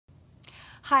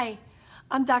Hi,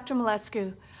 I'm Dr.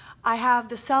 Milescu. I have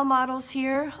the cell models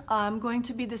here. I'm going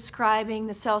to be describing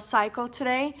the cell cycle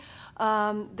today,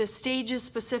 the stages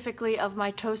specifically of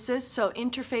mitosis, so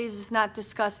interphase is not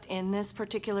discussed in this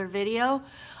particular video.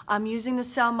 I'm using the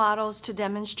cell models to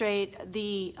demonstrate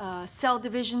the cell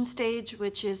division stage,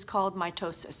 which is called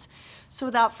mitosis. So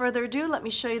without further ado, let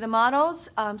me show you the models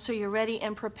so you're ready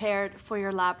and prepared for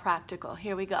your lab practical.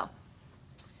 Here we go.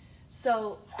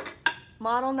 So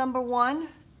model number 1,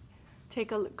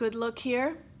 take a good look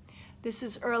here. This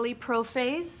is early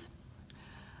prophase.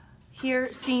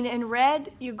 Here, seen in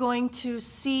red, you're going to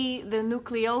see the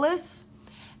nucleolus,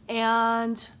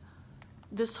 and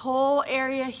this whole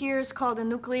area here is called the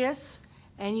nucleus,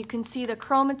 and you can see the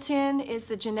chromatin is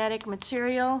the genetic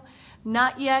material,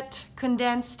 not yet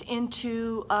condensed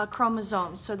into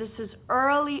chromosomes. So this is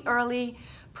early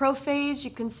prophase.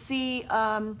 You can see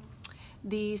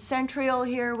the centriole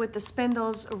here with the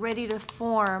spindles ready to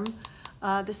form.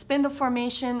 The spindle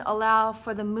formation allow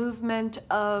for the movement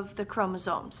of the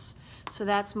chromosomes. So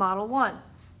that's model 1.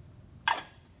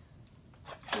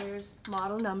 Here's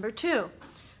model number 2.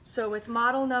 So with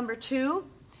model number 2,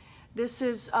 this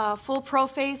is full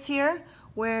prophase here,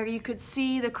 where you could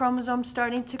see the chromosomes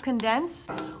starting to condense.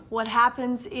 What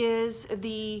happens is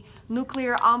the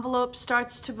nuclear envelope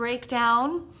starts to break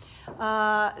down.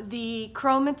 The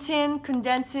chromatin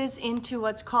condenses into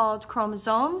what's called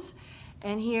chromosomes.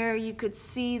 And here you could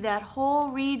see that whole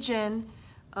region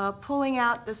pulling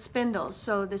out the spindles.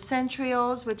 So the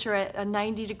centrioles, which are at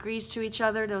 90 degrees to each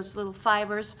other, those little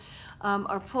fibers,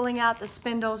 are pulling out the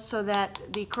spindles so that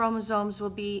the chromosomes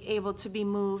will be able to be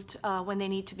moved when they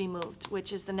need to be moved,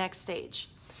 which is the next stage.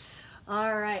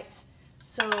 All right,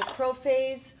 so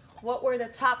prophase, what were the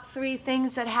top 3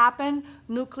 things that happen?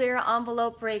 Nuclear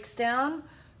envelope breaks down,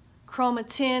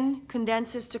 chromatin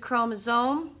condenses to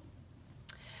chromosome,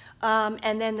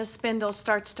 and then the spindle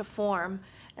starts to form.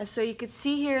 And so you could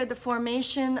see here the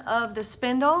formation of the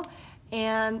spindle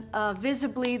and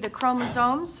visibly the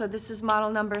chromosomes. So this is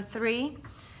model number 3.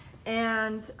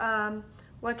 And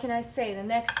what can I say? The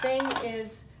next thing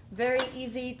is very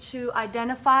easy to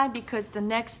identify because the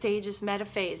next stage is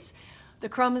metaphase. The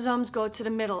chromosomes go to the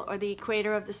middle or the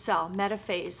equator of the cell.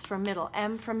 Metaphase for middle,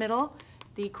 M for middle,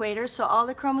 the equator. So all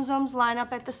the chromosomes line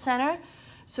up at the center.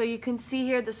 So you can see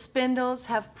here the spindles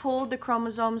have pulled the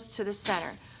chromosomes to the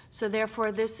center. So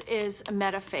therefore this is a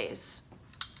metaphase.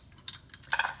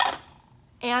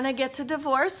 Anna gets a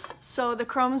divorce, so the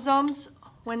chromosomes,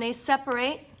 when they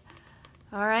separate,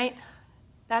 all right,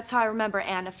 that's how I remember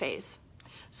anaphase.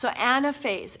 So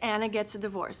anaphase, Anna gets a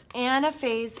divorce.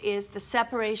 Anaphase is the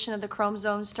separation of the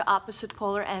chromosomes to opposite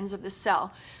polar ends of the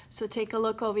cell. So take a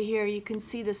look over here. You can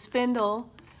see the spindle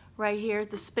right here,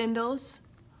 the spindles.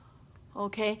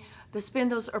 Okay, the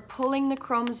spindles are pulling the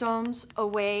chromosomes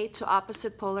away to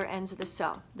opposite polar ends of the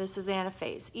cell. This is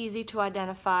anaphase. Easy to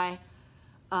identify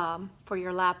for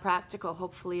your lab practical.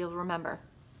 Hopefully you'll remember.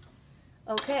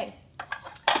 Okay,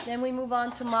 then we move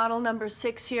on to model number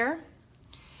 6 here.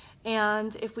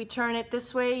 And if we turn it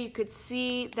this way, you could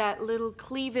see that little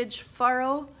cleavage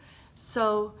furrow.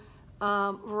 So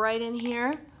right in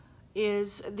here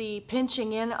is the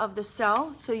pinching in of the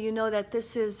cell. So you know that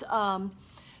this is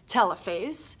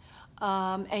telophase,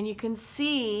 and you can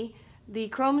see the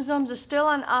chromosomes are still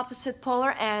on opposite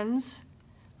polar ends,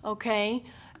 okay,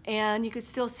 and you can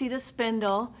still see the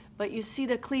spindle, but you see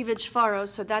the cleavage furrow,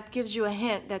 so that gives you a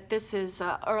hint that this is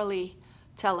early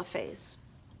telophase.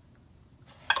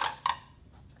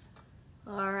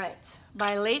 All right,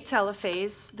 by late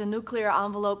telophase, the nuclear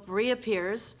envelope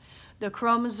reappears, the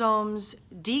chromosomes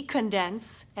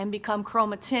decondense and become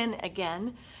chromatin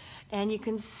again, and you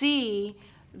can see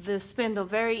the spindle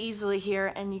very easily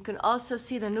here, and you can also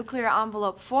see the nuclear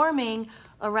envelope forming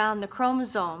around the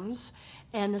chromosomes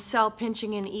and the cell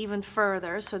pinching in even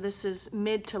further. So this is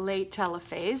mid to late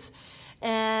telophase,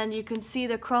 and you can see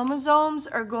the chromosomes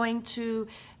are going to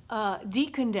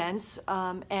decondense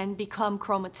and become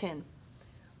chromatin.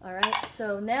 All right,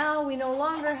 so now we no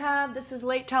longer have, this is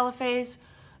late telophase,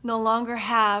 no longer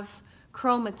have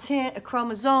chromatin, a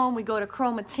chromosome, we go to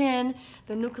chromatin,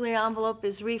 the nuclear envelope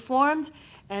is reformed,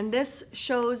 and this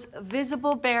shows a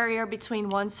visible barrier between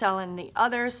one cell and the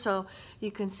other. So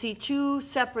you can see 2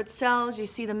 separate cells. You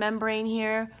see the membrane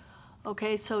here.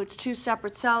 Okay, so it's 2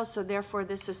 separate cells, so therefore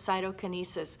this is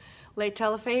cytokinesis. Late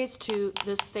telophase to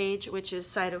this stage, which is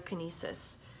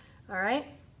cytokinesis. All right.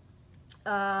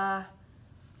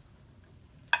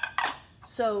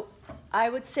 So I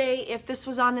would say if this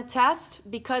was on the test,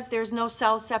 because there's no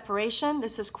cell separation,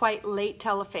 this is quite late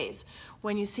telophase.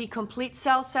 When you see complete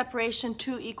cell separation,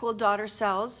 2 equal daughter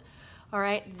cells, all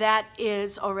right, that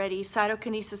is already,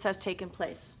 cytokinesis has taken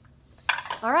place.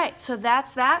 All right, so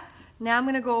that's that. Now I'm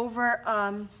going to go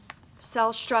over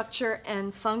cell structure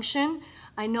and function.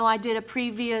 I know I did a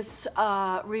previous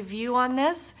review on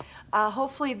this.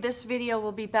 Hopefully this video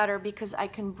will be better because I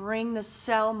can bring the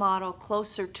cell model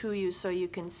closer to you so you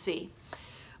can see.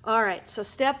 All right, so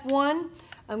step one,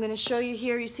 I'm going to show you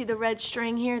here. You see the red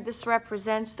string here? This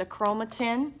represents the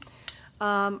chromatin.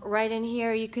 Right in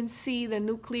here you can see the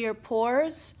nuclear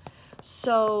pores.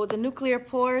 So the nuclear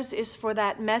pores is for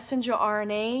that messenger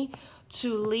RNA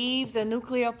to leave the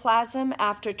nucleoplasm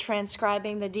after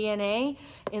transcribing the DNA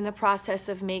in the process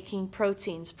of making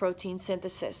proteins, protein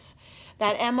synthesis.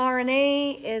 That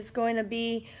mRNA is going to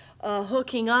be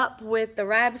hooking up with the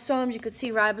ribosomes. You could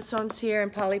see ribosomes here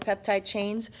and polypeptide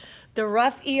chains. The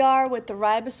rough ER with the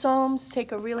ribosomes,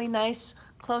 take a really nice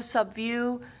close-up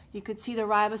view. You could see the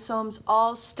ribosomes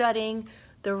all studying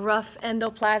the rough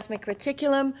endoplasmic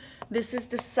reticulum. This is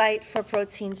the site for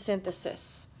protein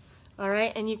synthesis. All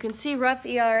right, and you can see rough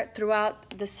ER throughout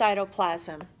the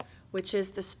cytoplasm, which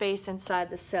is the space inside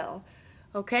the cell.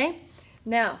 Okay,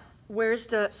 now where's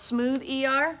the smooth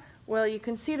ER? Well, you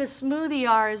can see the smooth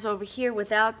ER is over here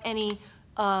without any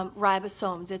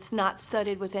ribosomes. It's not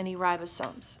studied with any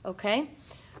ribosomes. Okay,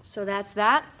 so that's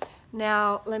that.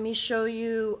 Now let me show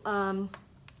you.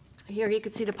 Here you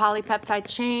can see the polypeptide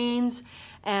chains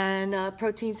and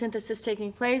protein synthesis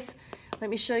taking place. Let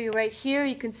me show you right here.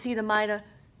 You can see the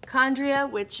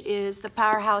mitochondria, which is the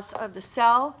powerhouse of the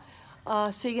cell.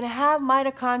 So you're going to have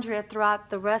mitochondria throughout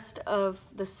the rest of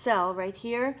the cell, right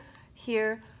here,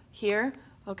 here, here.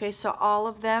 Okay, so all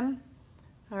of them,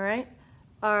 all right,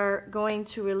 are going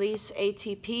to release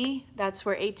ATP. That's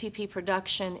where ATP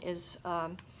production is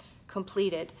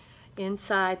completed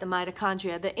inside the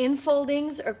mitochondria. The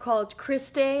infoldings are called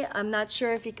cristae. I'm not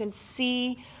sure if you can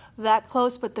see that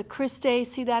close, but the cristae,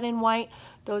 see that in white?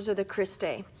 Those are the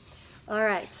cristae. All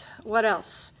right, what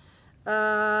else?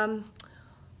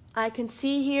 I can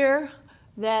see here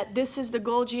that this is the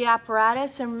Golgi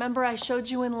apparatus, and remember I showed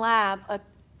you in lab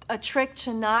a trick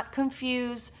to not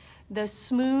confuse the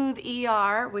smooth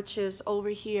ER, which is over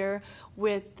here,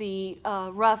 with the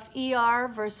rough ER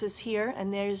versus here,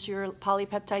 and there's your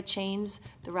polypeptide chains,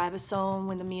 the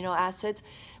ribosome and the amino acids.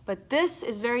 But this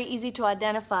is very easy to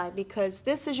identify because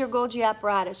this is your Golgi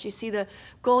apparatus. You see the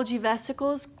Golgi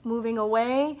vesicles moving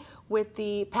away with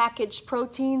the packaged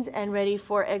proteins and ready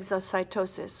for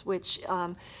exocytosis, which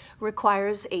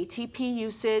requires ATP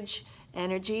usage.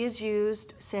 Energy is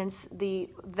used since the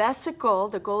vesicle,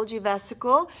 the Golgi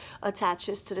vesicle,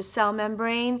 attaches to the cell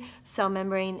membrane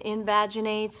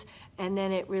invaginates, and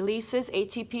then it releases.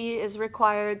 ATP is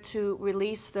required to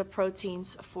release the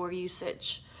proteins for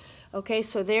usage. Okay,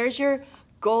 so there's your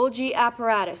Golgi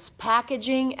apparatus,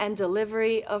 packaging and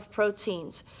delivery of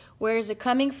proteins. Where is it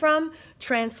coming from?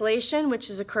 Translation, which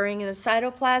is occurring in the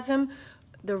cytoplasm.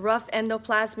 The rough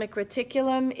endoplasmic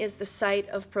reticulum is the site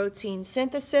of protein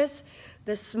synthesis.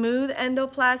 The smooth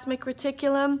endoplasmic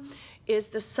reticulum is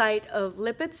the site of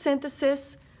lipid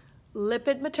synthesis,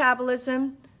 lipid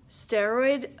metabolism,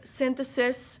 steroid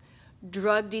synthesis,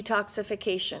 drug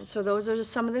detoxification. So those are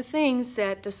some of the things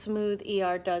that the smooth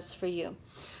ER does for you.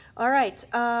 All right,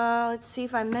 let's see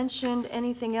if I mentioned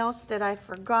anything else that I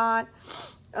forgot.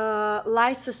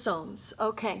 Lysosomes.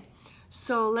 Okay,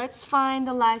 so let's find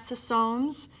the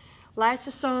lysosomes.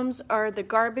 Lysosomes are the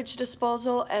garbage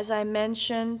disposal, as I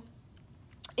mentioned,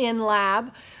 in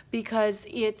lab, because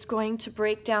it's going to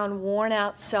break down worn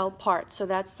out cell parts. So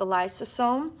that's the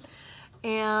lysosome.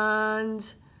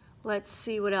 And let's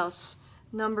see what else.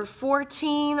 Number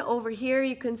 14 over here,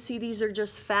 you can see these are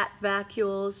just fat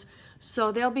vacuoles.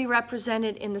 So they'll be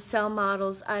represented in the cell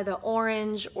models either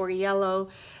orange or yellow.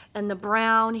 And the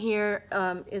brown here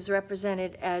is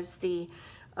represented as the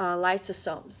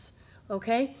lysosomes.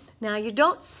 Okay, now you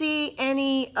don't see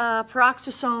any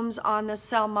peroxisomes on the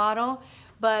cell model,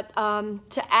 but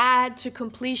to add to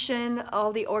completion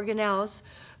all the organelles,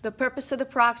 the purpose of the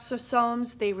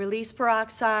peroxisomes, they release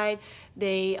peroxide,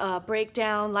 they break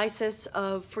down lysis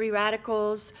of free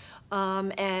radicals,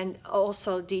 and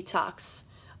also detox.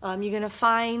 You're going to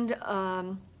find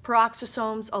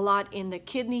peroxisomes a lot in the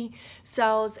kidney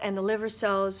cells and the liver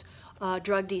cells,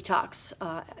 drug detox,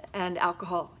 and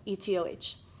alcohol,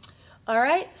 ETOH. All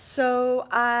right, so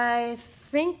I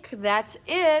think that's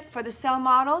it for the cell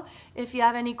model. If you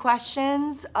have any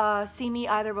questions, see me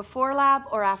either before lab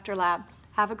or after lab.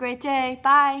 Have a great day.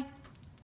 Bye.